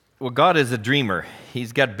Well, God is a dreamer.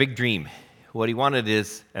 He's got a big dream. What he wanted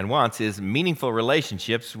is and wants is meaningful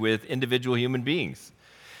relationships with individual human beings.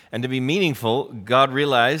 And to be meaningful, God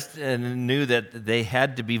realized and knew that they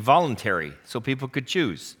had to be voluntary so people could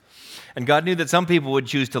choose. And God knew that some people would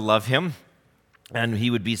choose to love him, and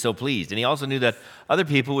he would be so pleased. And he also knew that other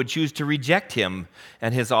people would choose to reject him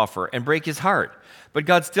and his offer and break his heart. But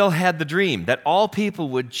God still had the dream that all people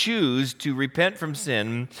would choose to repent from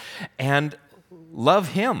sin and love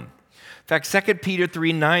him. In fact, 2 Peter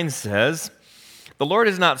 3:9 says, "The Lord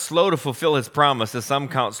is not slow to fulfill his promise, as some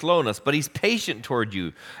count slowness, but he's patient toward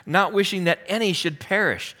you, not wishing that any should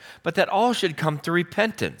perish, but that all should come to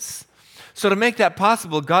repentance." So to make that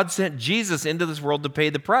possible, God sent Jesus into this world to pay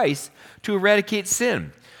the price to eradicate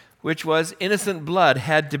sin, which was innocent blood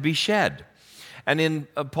had to be shed. And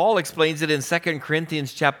Paul explains it in 2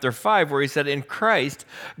 Corinthians chapter 5, where he said, in Christ,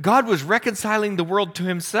 God was reconciling the world to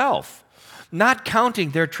himself, not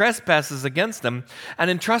counting their trespasses against them, and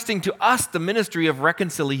entrusting to us the ministry of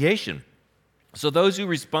reconciliation. So those who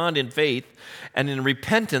respond in faith and in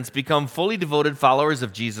repentance become fully devoted followers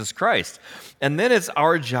of Jesus Christ. And then it's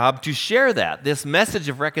our job to share this message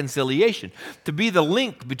of reconciliation, to be the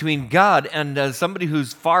link between God and somebody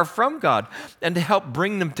who's far from God, and to help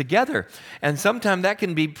bring them together. And sometimes that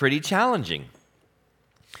can be pretty challenging.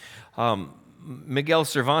 Miguel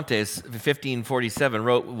Cervantes, 1547,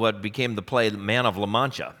 wrote what became the play Man of La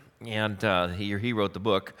Mancha, and he wrote the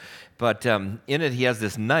book. But in it, he has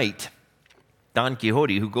this knight, Don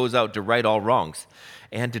Quixote, who goes out to right all wrongs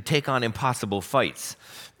and to take on impossible fights.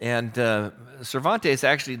 And Cervantes,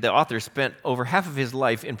 actually, the author, spent over half of his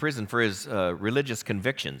life in prison for his religious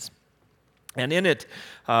convictions. And in it,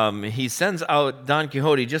 he sends out Don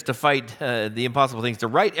Quixote just to fight the impossible things, to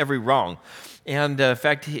right every wrong. And in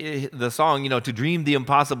fact, the song, to dream the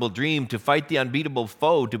impossible dream, to fight the unbeatable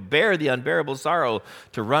foe, to bear the unbearable sorrow,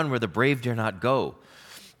 to run where the brave dare not go,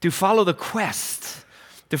 to follow the quest,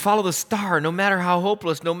 to follow the star, no matter how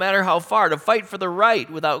hopeless, no matter how far, to fight for the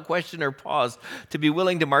right without question or pause, to be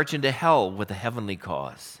willing to march into hell with a heavenly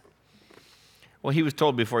cause. Well, he was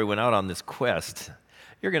told before he went out on this quest,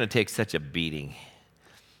 you're going to take such a beating.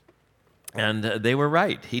 And they were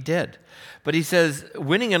right, he did. But he says,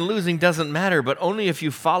 winning and losing doesn't matter, but only if you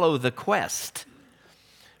follow the quest.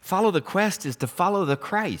 Follow the quest is to follow the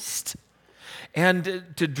Christ. And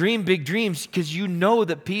to dream big dreams, because you know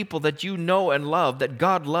that people that you know and love, that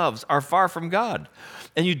God loves, are far from God.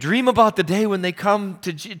 And you dream about the day when they come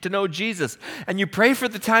to know Jesus. And you pray for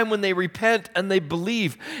the time when they repent and they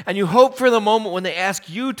believe. And you hope for the moment when they ask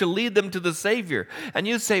you to lead them to the Savior. And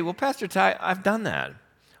you say, well, Pastor Ty, I've done that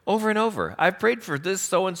over and over. I've prayed for this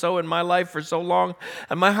so-and-so in my life for so long,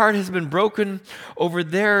 and my heart has been broken over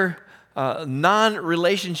their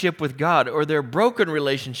non-relationship with God, or their broken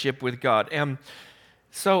relationship with God. And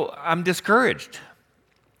so I'm discouraged.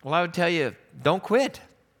 Well, I would tell you, don't quit.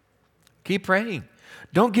 Keep praying.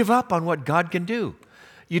 Don't give up on what God can do.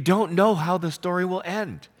 You don't know how the story will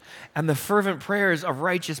end. And the fervent prayers of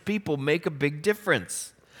righteous people make a big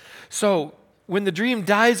difference. So when the dream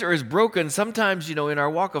dies or is broken, sometimes, in our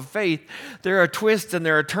walk of faith, there are twists and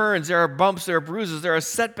there are turns, there are bumps, there are bruises, there are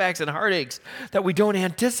setbacks and heartaches that we don't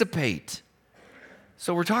anticipate.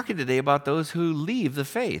 So we're talking today about those who leave the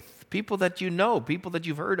faith, people that you know, people that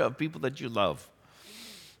you've heard of, people that you love.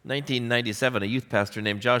 In 1997, a youth pastor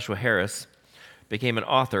named Joshua Harris became an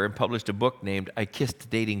author and published a book named I Kissed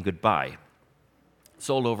Dating Goodbye.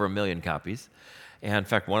 Sold over 1 million copies. And in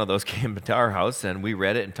fact, one of those came to our house, and we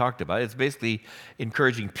read it and talked about it. It's basically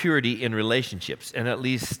encouraging purity in relationships, and at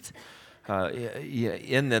least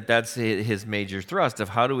in that's his major thrust of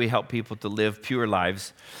how do we help people to live pure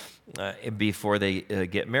lives before they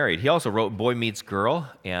get married. He also wrote Boy Meets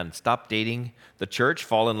Girl and Stop Dating the Church,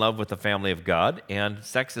 Fall in Love with the Family of God, and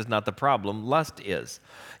Sex is Not the Problem, Lust Is.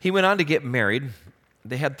 He went on to get married.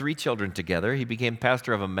 They had 3 children together. He became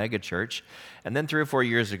pastor of a mega church. And then 3 or 4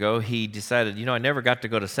 years ago, he decided, I never got to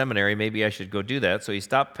go to seminary. Maybe I should go do that. So he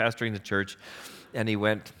stopped pastoring the church, and he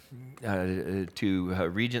went to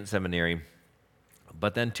Regent Seminary.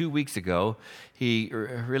 But then 2 weeks ago, he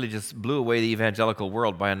really just blew away the evangelical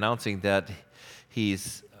world by announcing that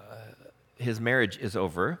his marriage is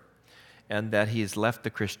over and that he's left the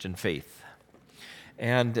Christian faith.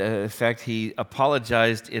 And in fact, he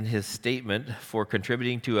apologized in his statement for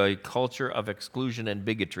contributing to a culture of exclusion and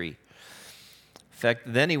bigotry. In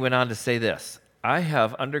fact, then he went on to say this, I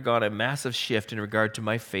have undergone a massive shift in regard to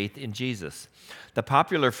my faith in Jesus. The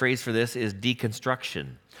popular phrase for this is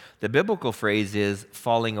deconstruction. The biblical phrase is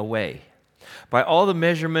falling away. By all the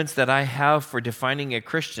measurements that I have for defining a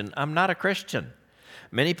Christian, I'm not a Christian.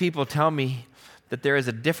 Many people tell me that there is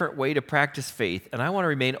a different way to practice faith, and I want to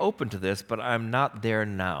remain open to this, but I'm not there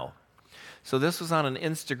now. So this was on an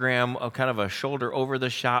Instagram, kind of a shoulder over the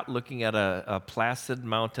shot, looking at a placid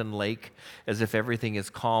mountain lake as if everything is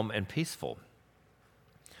calm and peaceful.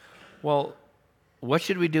 Well, what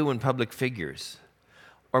should we do when public figures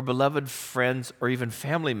or beloved friends or even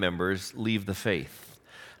family members leave the faith?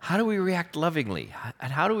 How do we react lovingly?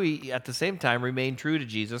 And how do we, at the same time, remain true to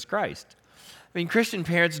Jesus Christ? I mean, Christian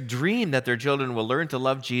parents dream that their children will learn to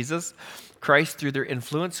love Jesus Christ through their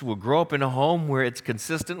influence, will grow up in a home where it's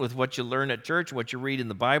consistent with what you learn at church, what you read in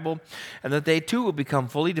the Bible, and that they too will become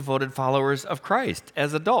fully devoted followers of Christ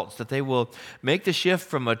as adults, that they will make the shift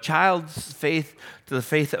from a child's faith to the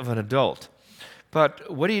faith of an adult. But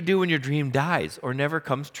what do you do when your dream dies or never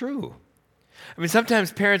comes true? I mean,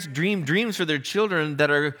 sometimes parents dream dreams for their children that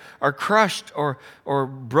are crushed or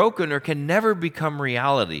broken or can never become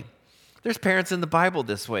reality. There's parents in the Bible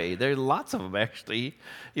this way. There are lots of them, actually.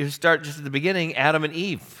 You start just at the beginning, Adam and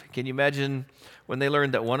Eve. Can you imagine when they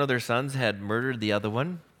learned that one of their sons had murdered the other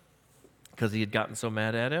one because he had gotten so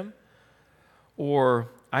mad at him? Or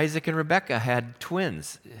Isaac and Rebekah had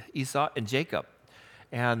twins, Esau and Jacob.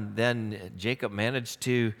 And then Jacob managed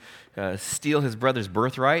to steal his brother's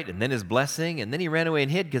birthright and then his blessing. And then he ran away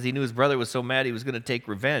and hid because he knew his brother was so mad he was going to take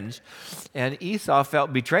revenge. And Esau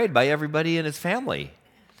felt betrayed by everybody in his family.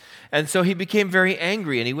 And so he became very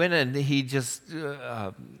angry, and he went and he just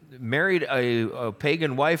married a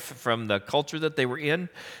pagan wife from the culture that they were in,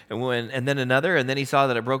 and then another, and then he saw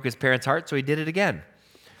that it broke his parents' heart, so he did it again.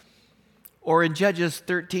 Or in Judges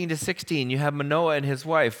 13 to 16, you have Manoah and his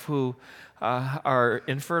wife who are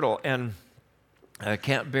infertile and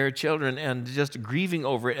can't bear children and just grieving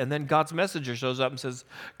over it. And then God's messenger shows up and says,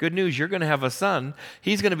 good news, you're going to have a son.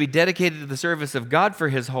 He's going to be dedicated to the service of God for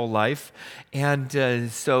his whole life.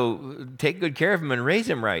 And so take good care of him and raise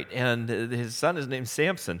him right. And his son is named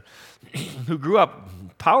Samson, who grew up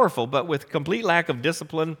powerful, but with complete lack of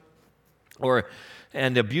discipline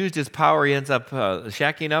and abused his power. He ends up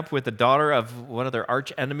shacking up with the daughter of one of their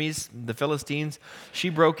arch enemies, the Philistines. She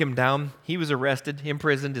broke him down. He was arrested,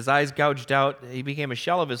 imprisoned, his eyes gouged out. He became a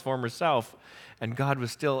shell of his former self, and God was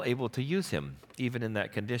still able to use him, even in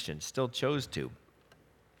that condition, still chose to.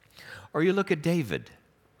 Or you look at David.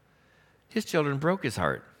 His children broke his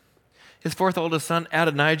heart. His fourth oldest son,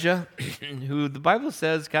 Adonijah, who the Bible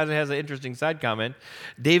says kind of has an interesting side comment,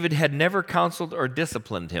 David had never counseled or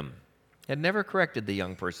disciplined him. Had never corrected the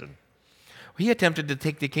young person. He attempted to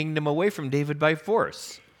take the kingdom away from David by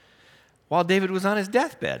force while David was on his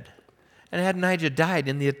deathbed, and Adonijah died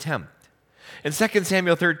in the attempt. In 2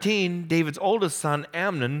 Samuel 13, David's oldest son,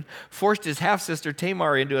 Amnon, forced his half-sister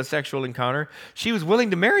Tamar into a sexual encounter. She was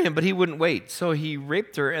willing to marry him, but he wouldn't wait, so he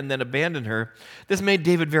raped her and then abandoned her. This made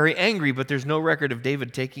David very angry, but there's no record of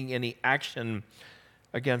David taking any action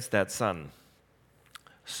against that son.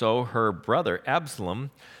 So her brother,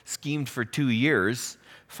 Absalom, schemed for 2 years,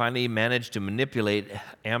 finally managed to manipulate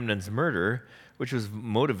Amnon's murder, which was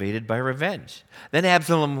motivated by revenge. Then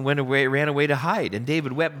Absalom ran away to hide, and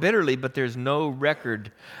David wept bitterly, but there's no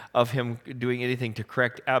record of him doing anything to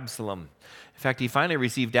correct Absalom. In fact, he finally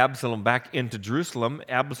received Absalom back into Jerusalem.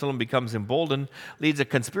 Absalom becomes emboldened, leads a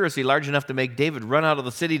conspiracy large enough to make David run out of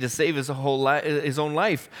the city to save his own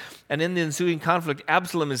life. And in the ensuing conflict,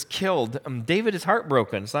 Absalom is killed. David is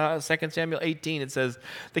heartbroken. 2 Samuel 18, it says,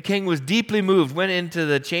 the king was deeply moved, went into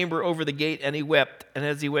the chamber over the gate, and he wept. And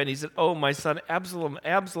as he went, he said, oh, my son, Absalom,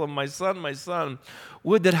 Absalom, my son,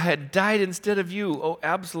 would that I had died instead of you. Oh,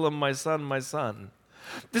 Absalom, my son, my son.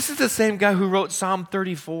 This is the same guy who wrote Psalm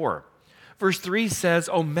 34. Verse 3 says,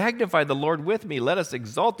 oh, magnify the Lord with me. Let us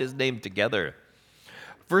exalt his name together.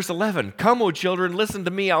 Verse 11, come, O children, listen to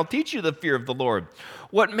me. I'll teach you the fear of the Lord.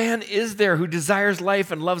 What man is there who desires life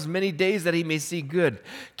and loves many days that he may see good?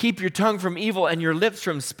 Keep your tongue from evil and your lips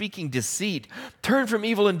from speaking deceit. Turn from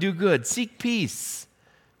evil and do good. Seek peace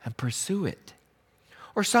and pursue it.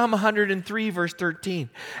 Or Psalm 103, verse 13,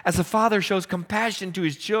 as a father shows compassion to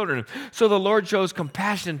his children, so the Lord shows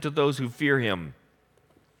compassion to those who fear him.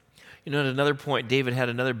 You know, at another point, David had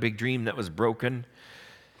another big dream that was broken.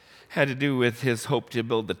 Had to do with his hope to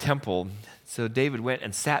build the temple. So David went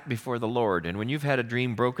and sat before the Lord. And when you've had a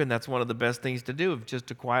dream broken, that's one of the best things to do, just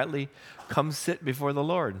to quietly come sit before the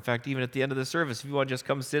Lord. In fact, even at the end of the service, if you want to just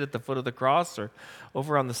come sit at the foot of the cross or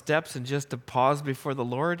over on the steps and just to pause before the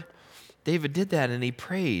Lord, David did that and he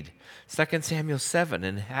prayed. 2 Samuel 7,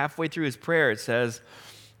 and halfway through his prayer it says,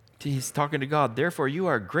 he's talking to God, therefore you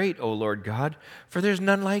are great, O Lord God, for there's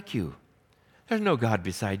none like you. There's no God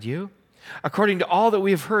beside you, according to all that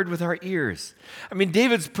we have heard with our ears. I mean,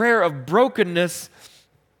 David's prayer of brokenness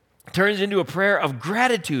turns into a prayer of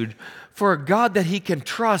gratitude for a God that he can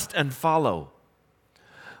trust and follow.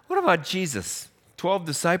 What about Jesus? 12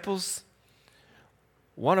 disciples,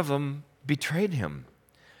 one of them betrayed him.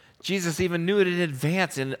 Jesus even knew it in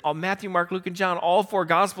advance. In Matthew, Mark, Luke, and John, all 4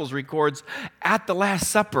 Gospels records at the Last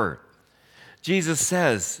Supper, Jesus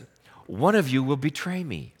says, one of you will betray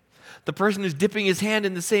me. The person who's dipping his hand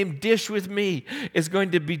in the same dish with me is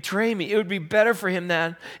going to betray me. It would be better for him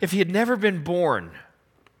than if he had never been born.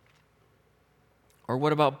 Or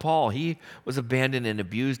what about Paul? He was abandoned and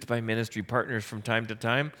abused by ministry partners from time to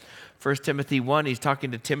time. 1 Timothy 1, he's talking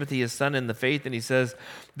to Timothy, his son in the faith, and he says,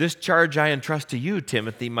 this charge I entrust to you,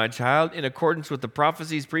 Timothy, my child, in accordance with the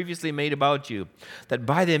prophecies previously made about you, that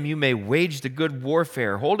by them you may wage the good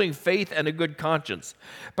warfare, holding faith and a good conscience.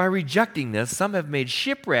 By rejecting this, some have made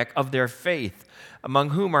shipwreck of their faith,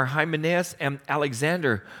 among whom are Hymenaeus and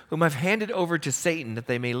Alexander, whom I've handed over to Satan, that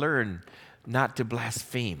they may learn not to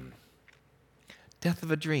blaspheme. Death of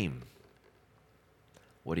a dream.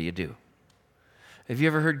 What do you do? Have you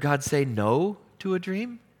ever heard God say no to a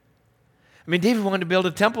dream? I mean, David wanted to build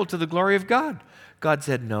a temple to the glory of God. God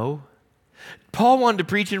said no. Paul wanted to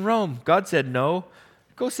preach in Rome. God said no.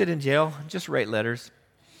 Go sit in jail. Just write letters.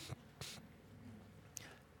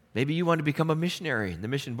 Maybe you want to become a missionary. The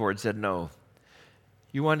mission board said no.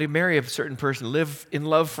 You wanted to marry a certain person, live in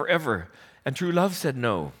love forever. And true love said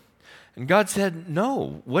no. And God said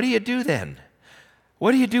no. What do you do then?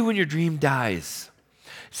 What do you do when your dream dies?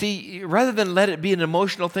 See, rather than let it be an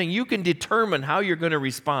emotional thing, you can determine how you're going to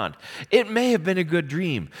respond. It may have been a good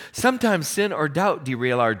dream. Sometimes sin or doubt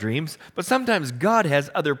derail our dreams, but sometimes God has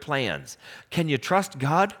other plans. Can you trust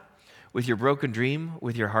God with your broken dream,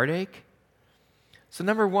 with your heartache? So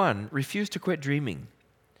number 1, refuse to quit dreaming.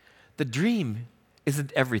 The dream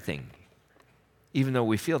isn't everything, even though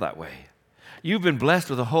we feel that way. You've been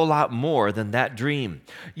blessed with a whole lot more than that dream.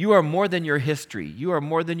 You are more than your history. You are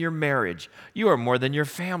more than your marriage. You are more than your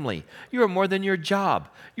family. You are more than your job.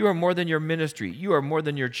 You are more than your ministry. You are more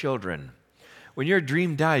than your children. When your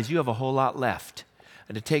dream dies, you have a whole lot left.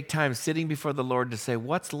 And to take time sitting before the Lord to say,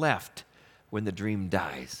 what's left when the dream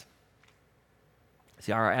dies?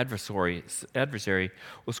 See, our adversary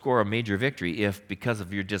will score a major victory if, because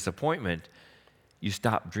of your disappointment, you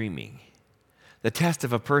stop dreaming. The test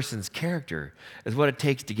of a person's character is what it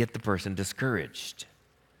takes to get the person discouraged.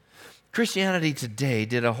 Christianity Today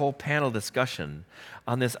did a whole panel discussion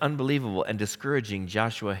on this unbelievable and discouraging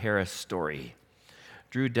Joshua Harris story.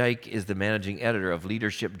 Drew Dyke is the managing editor of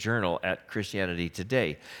Leadership Journal at Christianity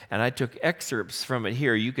Today, and I took excerpts from it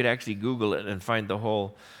here. You could actually Google it and find the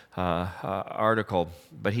whole article,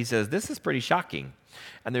 but he says, this is pretty shocking.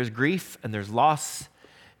 And there's grief and there's loss,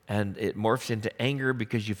 and it morphs into anger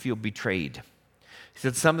because you feel betrayed. He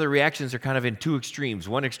said some of the reactions are kind of in 2 extremes.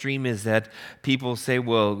 One extreme is that people say,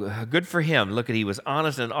 well, good for him. Look, he was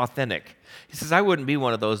honest and authentic. He says, I wouldn't be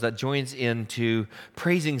one of those that joins into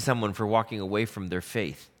praising someone for walking away from their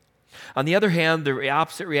faith. On the other hand, the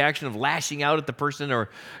opposite reaction of lashing out at the person or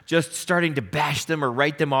just starting to bash them or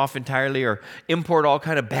write them off entirely or import all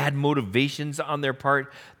kind of bad motivations on their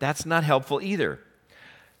part, that's not helpful either.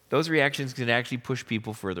 Those reactions can actually push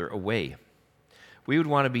people further away. We would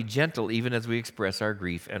want to be gentle even as we express our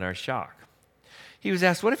grief and our shock. He was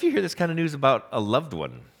asked, what if you hear this kind of news about a loved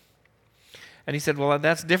one? And he said, well,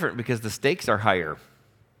 that's different because the stakes are higher.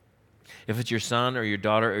 If it's your son or your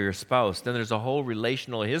daughter or your spouse, then there's a whole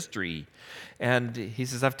relational history. And he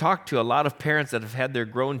says, I've talked to a lot of parents that have had their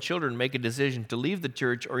grown children make a decision to leave the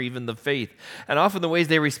church or even the faith. And often the ways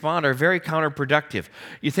they respond are very counterproductive.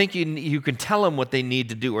 You think you can tell them what they need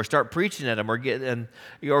to do or start preaching at them or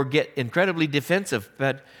get incredibly defensive.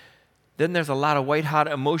 But then there's a lot of white-hot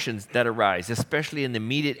emotions that arise, especially in the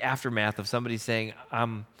immediate aftermath of somebody saying,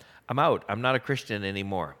 I'm out. I'm not a Christian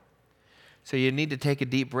anymore. So you need to take a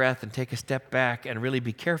deep breath and take a step back and really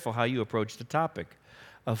be careful how you approach the topic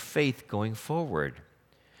of faith going forward.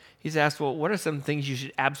 He's asked, well, what are some things you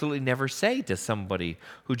should absolutely never say to somebody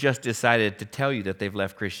who just decided to tell you that they've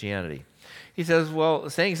left Christianity? He says, well,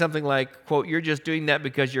 saying something like, quote, you're just doing that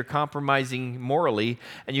because you're compromising morally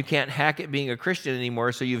and you can't hack at being a Christian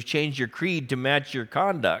anymore, so you've changed your creed to match your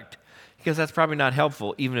conduct, because that's probably not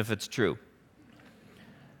helpful, even if it's true.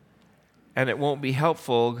 And it won't be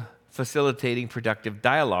helpful facilitating productive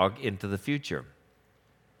dialogue into the future.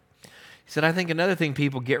 He said, I think another thing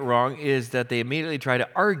people get wrong is that they immediately try to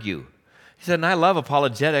argue. He said, and I love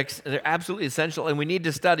apologetics. They're absolutely essential, and we need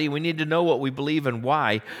to study. We need to know what we believe and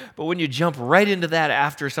why. But when you jump right into that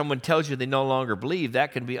after someone tells you they no longer believe,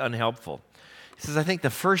 that can be unhelpful. He says, I think the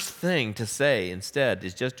first thing to say instead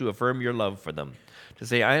is just to affirm your love for them. To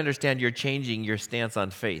say, I understand you're changing your stance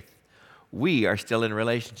on faith. We are still in a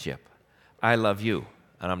relationship. I love you.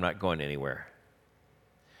 and I'm not going anywhere.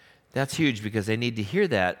 That's huge because they need to hear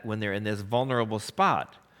that when they're in this vulnerable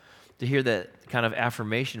spot. To hear that kind of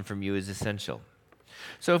affirmation from you is essential.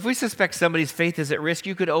 So if we suspect somebody's faith is at risk,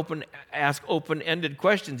 you could ask open-ended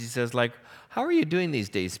questions. He says, like, how are you doing these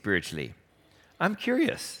days spiritually? I'm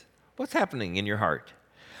curious. What's happening in your heart?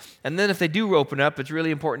 And then if they do open up, it's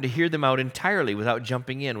really important to hear them out entirely without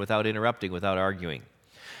jumping in, without interrupting, without arguing.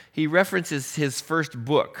 He references his first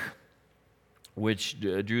book, which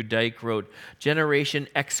Drew Dyke wrote, Generation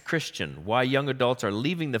Ex-Christian, Why Young Adults Are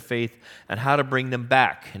Leaving the Faith and How to Bring Them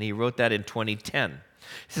Back. And he wrote that in 2010.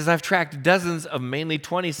 He says, I've tracked dozens of mainly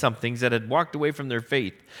 20-somethings that had walked away from their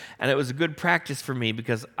faith, and it was a good practice for me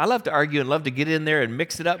because I love to argue and love to get in there and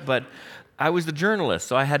mix it up, but I was the journalist,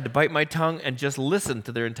 so I had to bite my tongue and just listen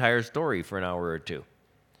to their entire story for an hour or two.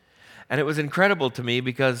 And it was incredible to me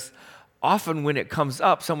because often when it comes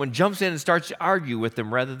up, someone jumps in and starts to argue with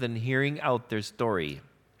them rather than hearing out their story.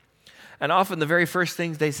 And often the very first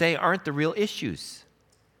things they say aren't the real issues.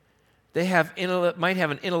 They might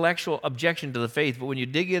have an intellectual objection to the faith, but when you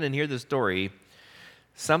dig in and hear the story,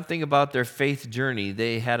 something about their faith journey,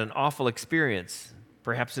 they had an awful experience,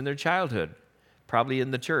 perhaps in their childhood, probably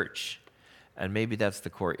in the church, and maybe that's the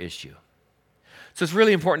core issue. So it's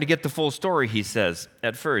really important to get the full story, he says,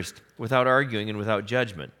 at first, without arguing and without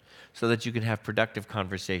judgment, so that you can have productive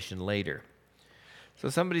conversation later. So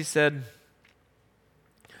somebody said,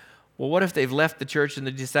 well, what if they've left the church and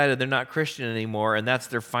they decided they're not Christian anymore and that's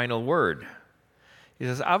their final word? He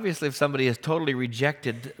says, obviously, if somebody has totally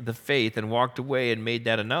rejected the faith and walked away and made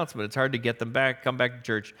that announcement, it's hard to get them back, come back to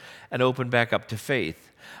church, and open back up to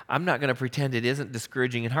faith. I'm not going to pretend it isn't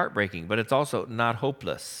discouraging and heartbreaking, but it's also not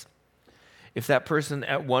hopeless. If that person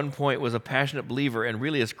at one point was a passionate believer and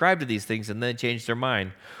really ascribed to these things and then changed their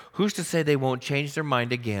mind, who's to say they won't change their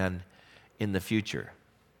mind again in the future?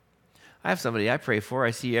 I have somebody I pray for.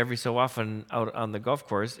 I see every so often out on the golf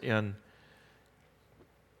course, and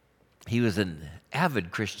he was an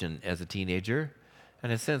avid Christian as a teenager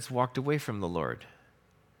and has since walked away from the Lord.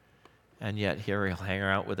 And yet here he'll hang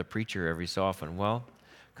out with a preacher every so often. Well,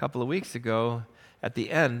 a couple of weeks ago, at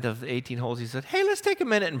the end of the 18 holes, he said, hey, let's take a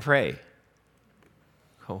minute and pray.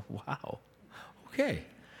 Oh, wow. Okay,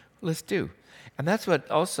 let's do. And that's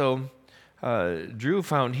what also Drew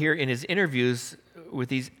found here in his interviews with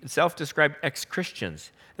these self-described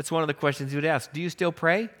ex-Christians. That's one of the questions he would ask. Do you still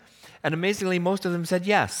pray? And amazingly, most of them said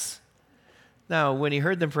yes. Now, when he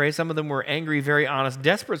heard them pray, some of them were angry, very honest,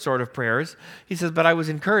 desperate sort of prayers. He says, but I was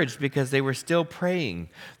encouraged because they were still praying,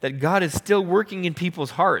 that God is still working in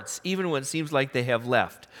people's hearts, even when it seems like they have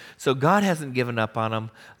left. So God hasn't given up on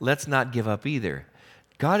them. Let's not give up either.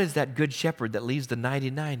 God is that good shepherd that leaves the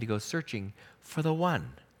 99 to go searching for the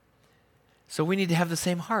one. So we need to have the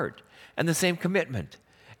same heart and the same commitment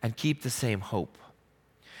and keep the same hope.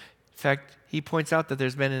 In fact, he points out that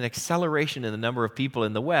there's been an acceleration in the number of people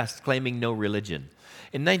in the West claiming no religion.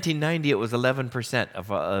 In 1990, it was 11%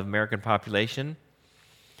 of American population.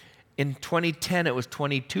 In 2010, it was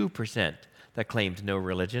 22% that claimed no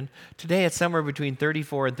religion. Today, it's somewhere between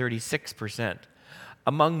 34 and 36%.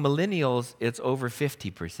 Among millennials, it's over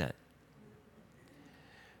 50%.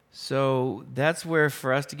 So that's where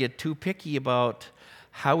for us to get too picky about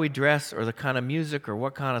how we dress or the kind of music or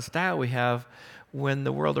what kind of style we have when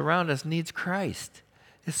the world around us needs Christ.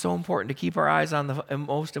 It's so important to keep our eyes on the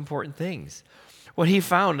most important things. What he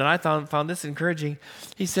found, and I found this encouraging,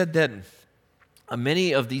 he said that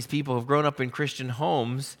many of these people have grown up in Christian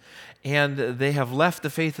homes and they have left the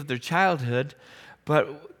faith of their childhood,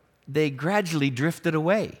 but they gradually drifted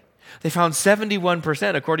away. They found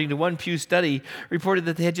 71%, according to one Pew study, reported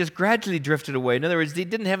that they had just gradually drifted away. In other words, they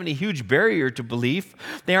didn't have any huge barrier to belief.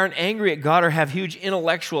 They aren't angry at God or have huge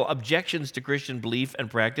intellectual objections to Christian belief and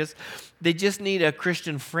practice. They just need a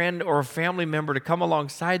Christian friend or a family member to come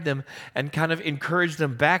alongside them and kind of encourage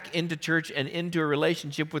them back into church and into a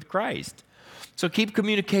relationship with Christ. So keep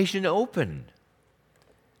communication open.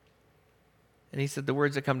 And he said the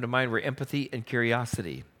words that come to mind were empathy and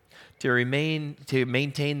curiosity. To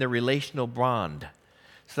maintain the relational bond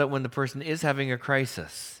so that when the person is having a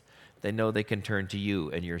crisis, they know they can turn to you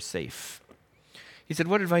and you're safe. He said,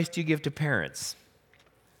 what advice do you give to parents?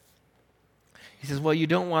 He says, well, you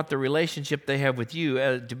don't want the relationship they have with you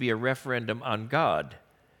to be a referendum on God.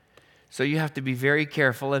 So you have to be very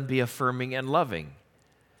careful and be affirming and loving.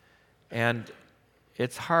 And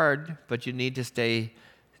it's hard, but you need to stay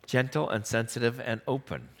gentle and sensitive and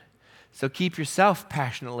open. So keep yourself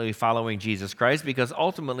passionately following Jesus Christ, because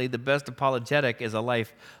ultimately the best apologetic is a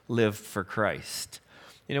life lived for Christ.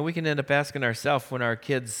 You know, we can end up asking ourselves when our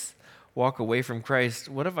kids walk away from Christ,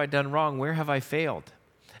 what have I done wrong? Where have I failed?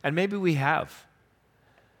 And maybe we have.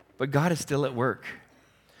 but God is still at work.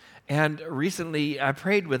 And recently, I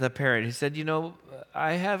prayed with a parent. He said,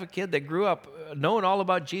 I have a kid that grew up knowing all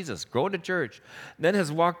about Jesus, going to church, then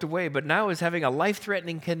has walked away, but now is having a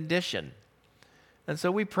life-threatening condition. And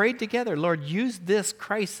so we prayed together, Lord, use this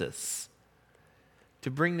crisis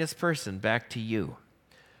to bring this person back to you.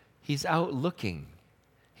 He's out looking.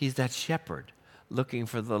 He's that shepherd looking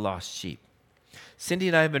for the lost sheep. Cindy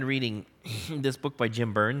and I have been reading this book by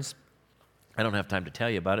Jim Burns. I don't have time to tell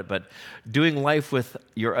you about it, but Doing Life with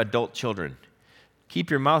Your Adult Children. Keep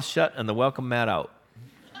your mouth shut and the welcome mat out.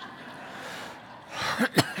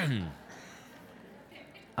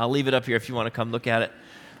 I'll leave it up here if you want to come look at it.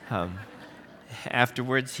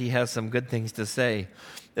 Afterwards, he has some good things to say.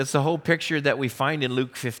 It's the whole picture that we find in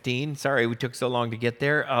Luke 15. Sorry we took so long to get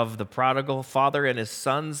there, of the prodigal father and his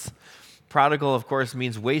sons. Prodigal, of course,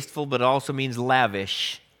 means wasteful, but it also means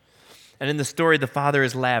lavish. And in the story, the father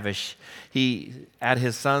is lavish. He, at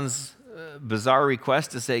his son's bizarre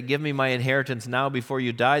request to say, give me my inheritance now before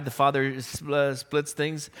you die, the father splits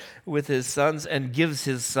things with his sons and gives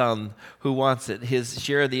his son, who wants it, his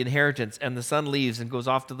share of the inheritance. And the son leaves and goes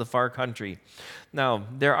off to the far country. Now,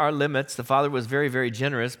 there are limits. The father was very, very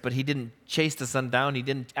generous, but he didn't chase the son down. He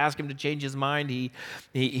didn't ask him to change his mind. He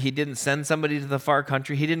didn't send somebody to the far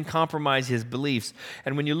country. He didn't compromise his beliefs.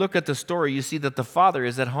 And when you look at the story, you see that the father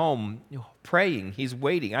is at home praying. He's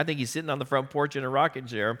waiting. I think he's sitting on the front porch in a rocking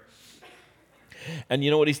chair. And you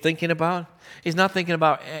know what he's thinking about? He's not thinking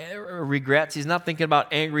about regrets. He's not thinking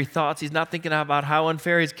about angry thoughts. He's not thinking about how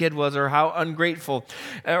unfair his kid was or how ungrateful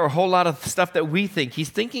or a whole lot of stuff that we think. He's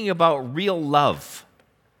thinking about real love.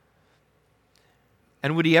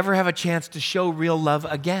 And would he ever have a chance to show real love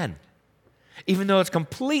again? Even though it's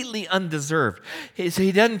completely undeserved. So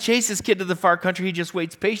he doesn't chase his kid to the far country. He just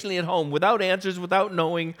waits patiently at home without answers, without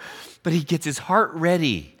knowing. But he gets his heart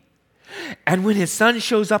ready. And when his son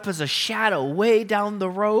shows up as a shadow way down the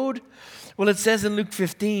road, well, it says in Luke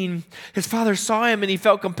 15, his father saw him and he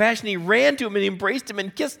felt compassion. He ran to him and he embraced him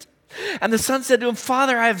and kissed him. And the son said to him,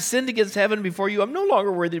 Father, I have sinned against heaven before you. I'm no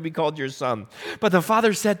longer worthy to be called your son. But the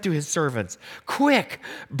father said to his servants, quick,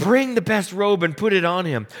 bring the best robe and put it on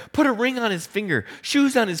him. Put a ring on his finger,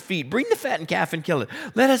 shoes on his feet. Bring the fattened calf and kill it.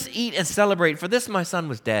 Let us eat and celebrate. For this my son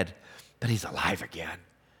was dead, but he's alive again.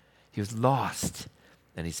 He was lost,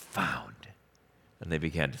 and he's found. And they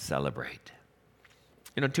began to celebrate.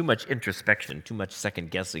 Too much introspection, too much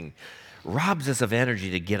second guessing robs us of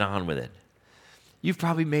energy to get on with it. You've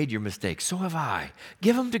probably made your mistakes. So have I.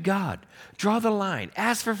 Give them to God. Draw the line.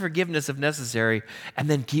 Ask for forgiveness if necessary, and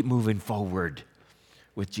then keep moving forward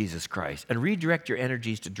with Jesus Christ. And redirect your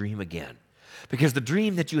energies to dream again. Because the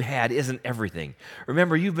dream that you had isn't everything.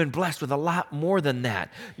 Remember, you've been blessed with a lot more than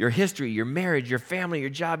that. Your history, your marriage, your family,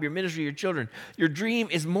 your job, your ministry, your children. Your dream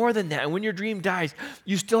is more than that. And when your dream dies,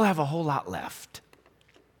 you still have a whole lot left.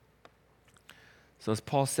 So as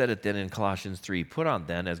Paul said it then in Colossians 3, put on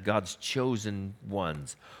then as God's chosen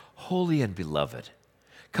ones, holy and beloved,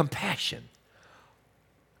 compassion,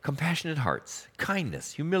 compassionate hearts,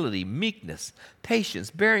 kindness, humility, meekness,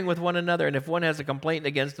 patience, bearing with one another, and if one has a complaint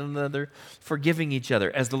against another, forgiving each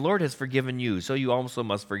other. As the Lord has forgiven you, so you also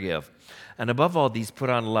must forgive. And above all these,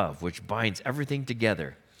 put on love, which binds everything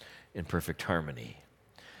together in perfect harmony.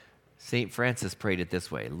 St. Francis prayed it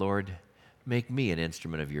this way, Lord, make me an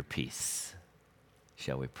instrument of your peace.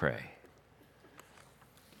 Shall we pray?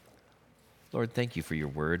 Lord, thank you for your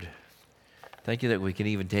word. Thank you that we can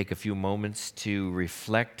even take a few moments to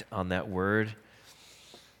reflect on that word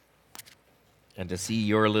and to see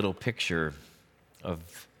your little picture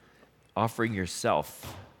of offering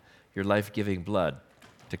yourself, your life-giving blood,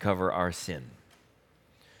 to cover our sin.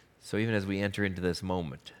 So even as we enter into this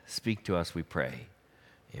moment, speak to us, we pray.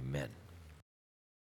 Amen.